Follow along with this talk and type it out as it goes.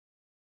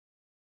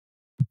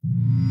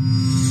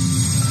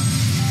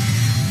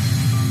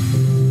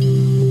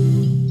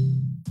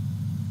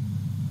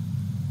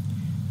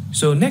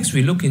So next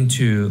we look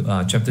into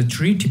Chapter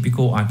 3,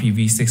 Typical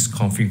IPv6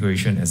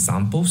 Configuration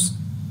Examples.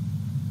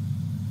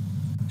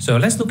 So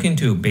let's look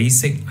into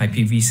basic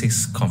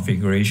IPv6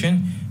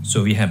 configuration.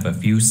 So we have a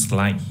few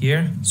slides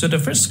here. So the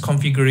first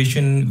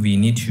configuration we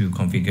need to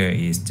configure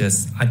is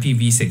just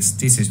IPv6.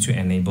 This is to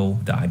enable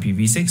the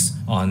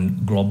IPv6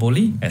 on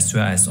globally as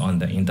well as on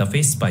the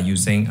interface by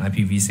using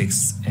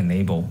IPv6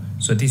 enable.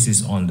 So this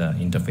is on the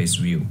interface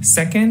view.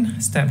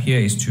 Second step here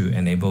is to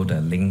enable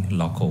the link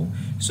local.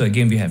 So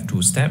again, we have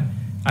two steps.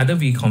 Either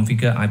we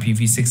configure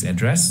IPv6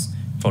 address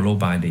followed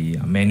by the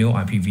manual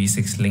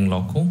IPv6 link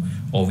local,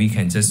 or we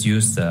can just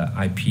use the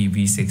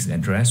IPv6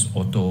 address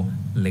auto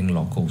link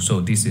local. So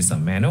this is a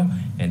manual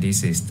and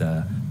this is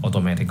the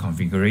automatic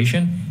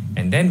configuration.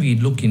 And then we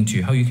look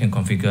into how you can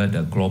configure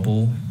the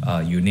global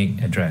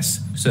unique address.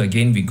 So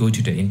again, we go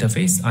to the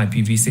interface,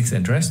 IPv6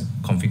 address,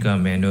 configure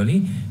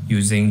manually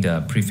using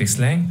the prefix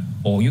lang,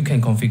 or you can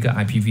configure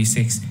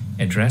IPv6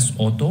 address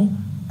auto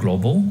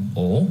global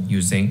or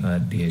using a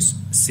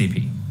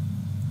DHCP.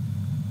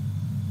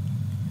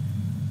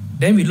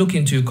 Then we look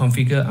into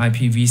configure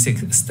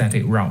IPv6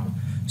 static route.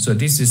 So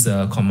this is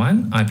a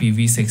command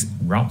IPv6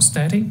 route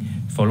static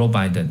followed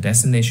by the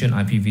destination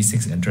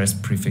IPv6 address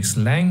prefix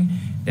lang,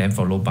 then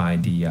followed by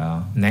the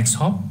next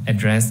hop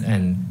address,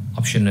 and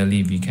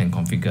optionally we can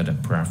configure the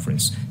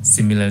preference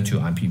similar to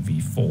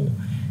IPv4.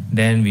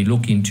 Then we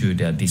look into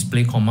the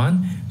display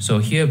command. So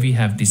here we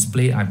have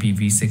display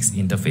IPv6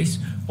 interface,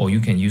 or you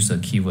can use a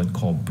keyword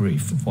called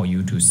brief for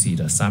you to see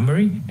the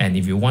summary. And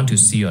if you want to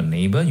see your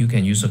neighbor, you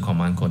can use a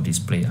command called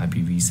display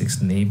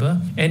IPv6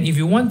 neighbor. And if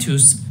you want to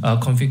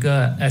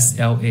configure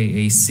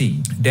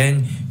SLAAC,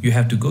 then you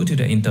have to go to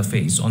the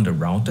interface on the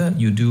router.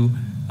 You do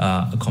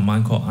a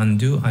command called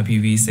undo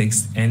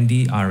IPv6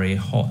 ND array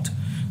hot.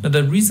 Now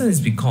the reason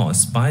is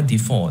because by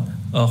default,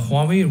 a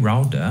Huawei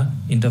router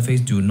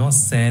interface do not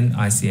send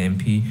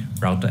ICMP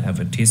router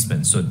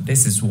advertisement. So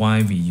this is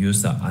why we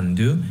use the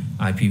undo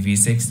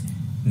IPv6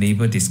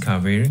 neighbor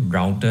discovery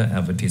router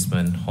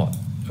advertisement hot.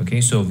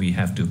 Okay, so we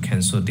have to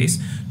cancel this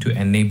to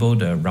enable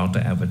the router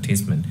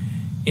advertisement.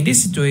 In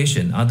this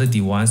situation, other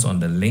devices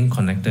on the link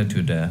connected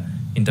to the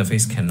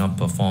interface cannot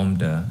perform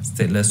the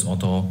stateless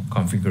auto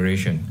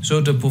configuration. So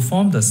to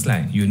perform the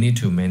slack, you need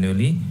to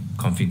manually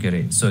configure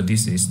it. So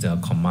this is the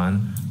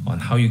command on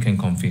how you can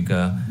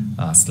configure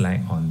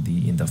Slack on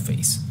the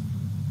interface.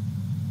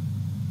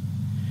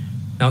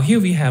 Now here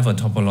we have a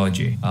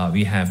topology.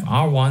 We have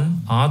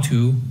R1,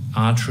 R2,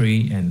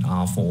 R3, and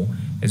R4.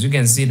 As you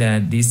can see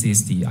that this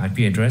is the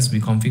IP address we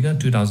configure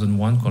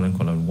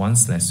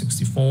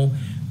 2001:1/64,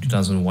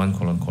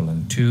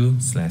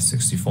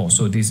 2001:2/64.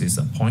 So this is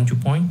a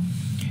point-to-point.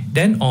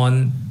 Then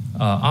on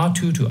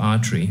R2 to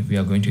R3, we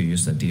are going to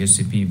use the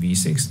DHCP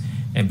v6.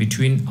 And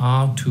between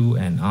R2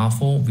 and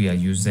R4, we are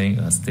using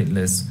a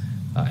stateless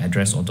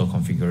address auto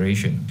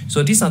configuration.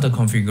 So these are the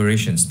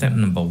configuration. Step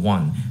number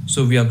 1.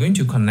 So we are going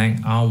to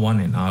connect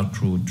R1 and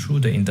R2 through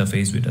the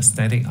interface with a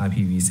static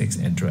IPv6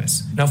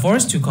 address. Now for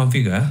us to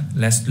configure,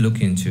 let's look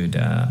into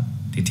the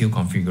detailed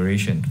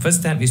configuration.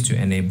 First step is to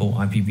enable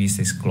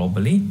IPv6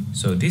 globally.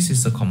 So this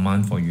is a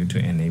command for you to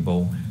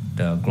enable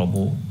the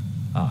global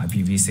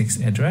IPv6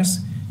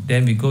 address.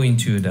 Then we go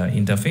into the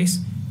interface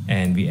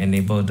and we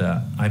enable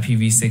the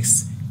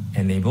IPv6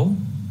 enable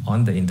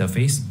on the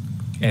interface.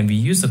 And we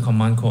use a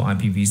command called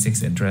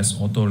IPv6 address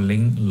auto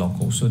link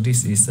local. So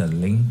this is a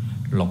link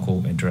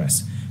local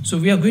address. So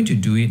we are going to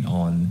do it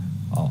on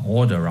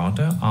all the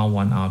router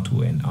R1,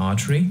 R2, and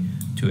R3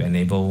 to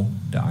enable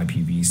the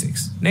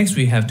IPv6. Next,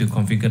 we have to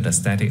configure the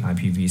static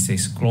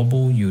IPv6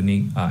 global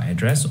unique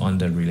address on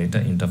the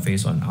related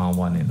interface on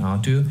R1 and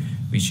R2,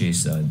 which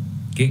is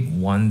gig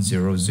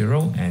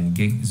 100 and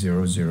gig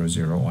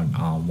 000 on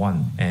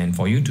R1. And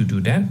for you to do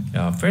that,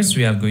 first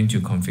we are going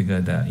to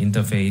configure the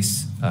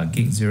interface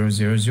gig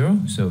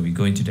 000. So we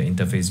go into the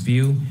interface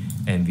view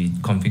and we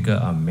configure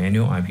a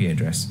manual IP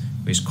address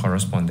which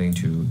corresponding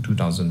to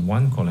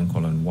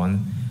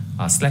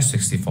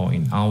 2001:1/64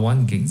 in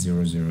R1 gig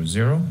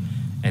 000.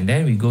 And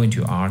then we go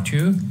into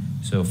R2.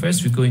 So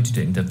first we go into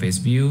the interface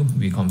view,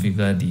 we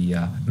configure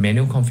the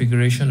manual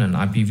configuration and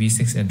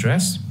IPv6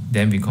 address.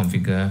 Then we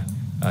configure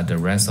the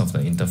rest of the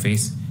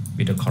interface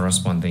with the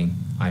corresponding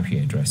IP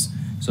address.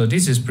 So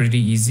this is pretty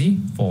easy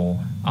for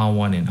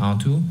R1 and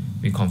R2.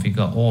 We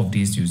configure all of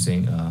these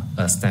using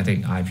a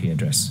static IP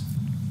address.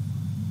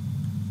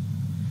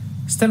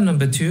 Step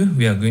number 2,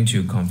 we are going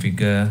to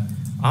configure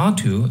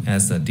R2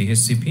 as a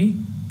DHCP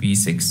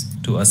v6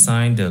 to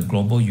assign the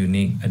global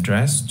unique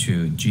address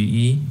to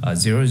GE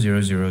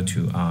 000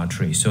 to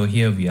R3. So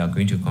here we are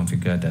going to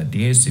configure the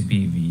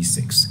DHCP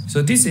v6.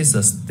 So this is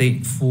a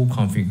stateful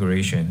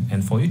configuration.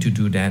 And for you to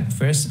do that,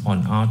 first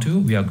on R2,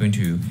 we are going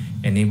to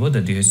enable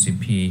the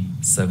DHCP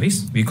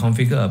service. We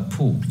configure a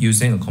pool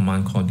using a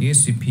command called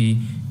DHCP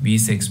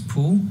v6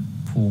 pool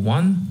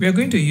 1. We are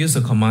going to use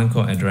a command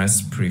called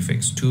address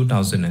prefix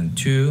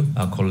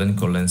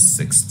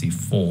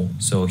 2002:64.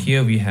 So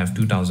here we have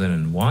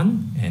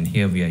 2001 and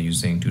here we are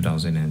using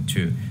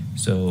 2002.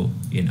 So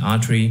in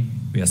R3,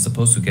 we are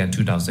supposed to get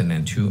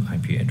 2002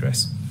 IP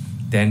address.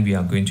 then we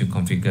are going to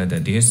configure the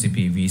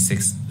DHCP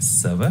v6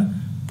 server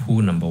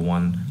pool number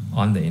 1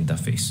 on the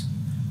interface.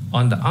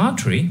 On the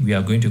R3, we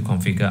are going to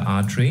configure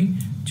R3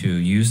 to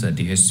use a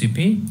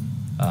DHCP.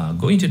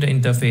 Go into the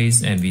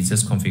interface and we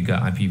just configure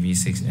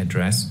IPv6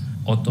 address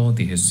auto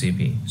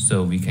DHCP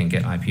so we can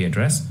get IP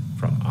address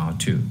from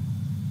R2.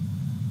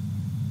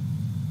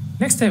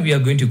 Next step, we are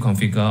going to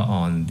configure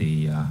on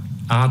the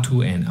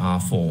R2 and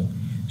R4.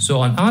 So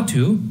on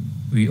R2,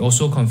 we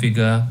also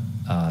configure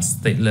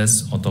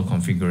stateless auto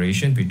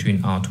configuration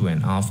between R2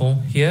 and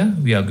R4. Here,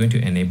 we are going to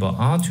enable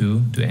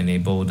R2 to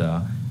enable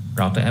the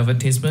router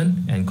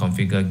advertisement and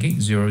configure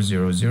gig 000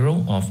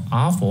 of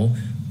R4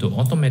 to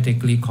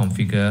automatically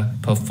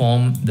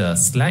perform the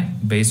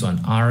select based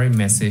on RA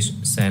message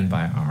sent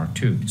by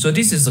R2. So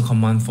this is the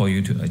command for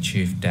you to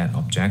achieve that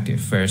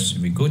objective. First,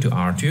 we go to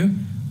R2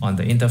 on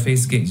the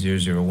interface gig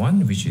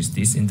 001, which is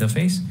this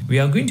interface. We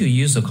are going to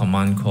use a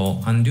command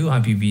called undo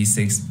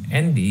IPv6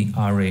 ND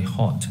RA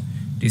hot.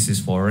 This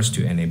is for us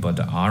to enable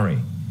the RA.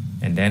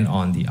 And then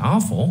on the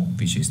R4,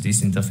 which is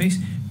this interface,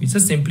 we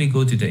just simply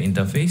go to the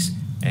interface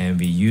and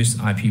we use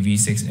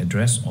IPv6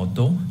 address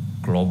auto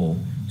global.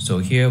 So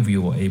here we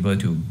were able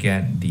to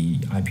get the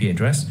IP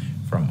address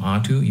from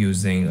R2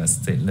 using a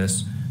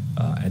stateless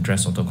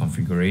address auto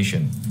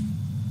configuration.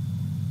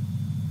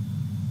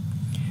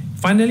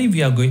 Finally,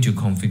 we are going to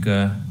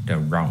configure the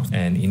route.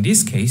 And in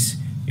this case,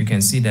 you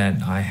can see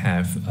that I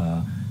have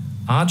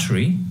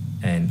R3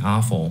 and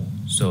R4.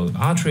 So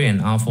R3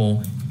 and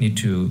R4 need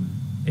to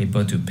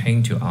able to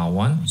ping to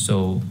R1.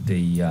 So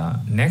the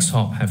next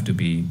hop have to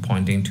be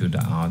pointing to the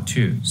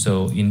R2.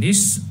 So in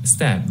this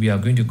step, we are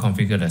going to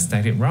configure the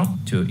static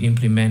route to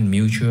implement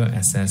mutual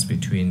access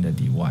between the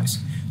device.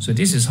 So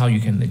this is how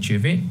you can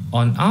achieve it.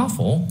 On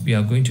R4, we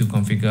are going to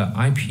configure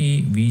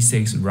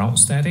IPv6 route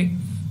static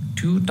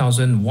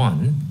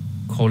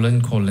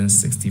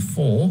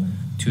 2001::64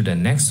 to the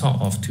next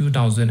hop of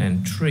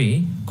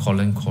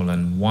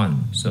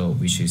 2003::1. So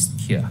which is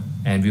here.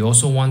 And we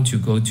also want to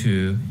go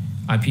to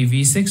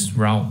IPv6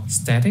 route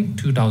static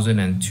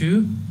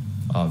 2002.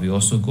 We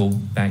also go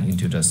back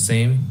into the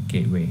same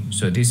gateway.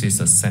 So this is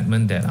a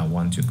segment that I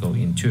want to go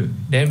into.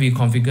 Then we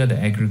configure the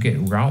aggregate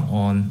route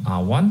on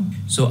R1.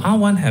 So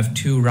R1 have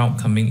two routes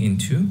coming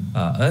into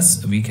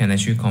us. We can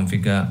actually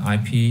configure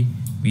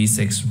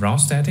IPv6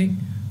 route static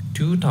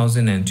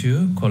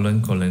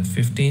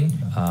 2002::15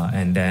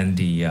 and then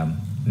the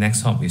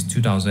next hop is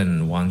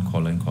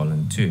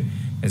 2001::2.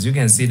 As you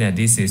can see that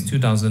this is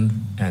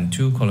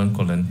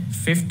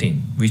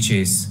 2002::15, which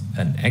is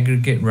an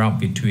aggregate route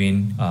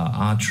between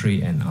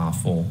R3 and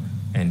R4.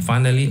 And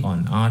finally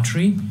on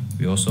R3,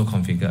 we also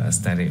configure a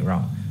static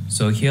route.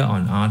 So here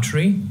on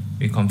R3,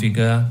 we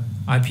configure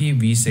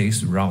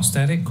IPv6 route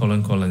static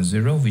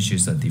 ::0, which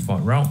is the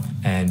default route,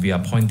 and we are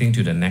pointing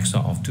to the next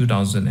hop of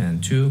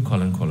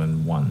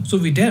 2002::1. So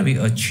with that, we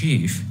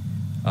achieve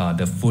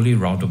the fully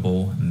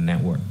routable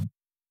network.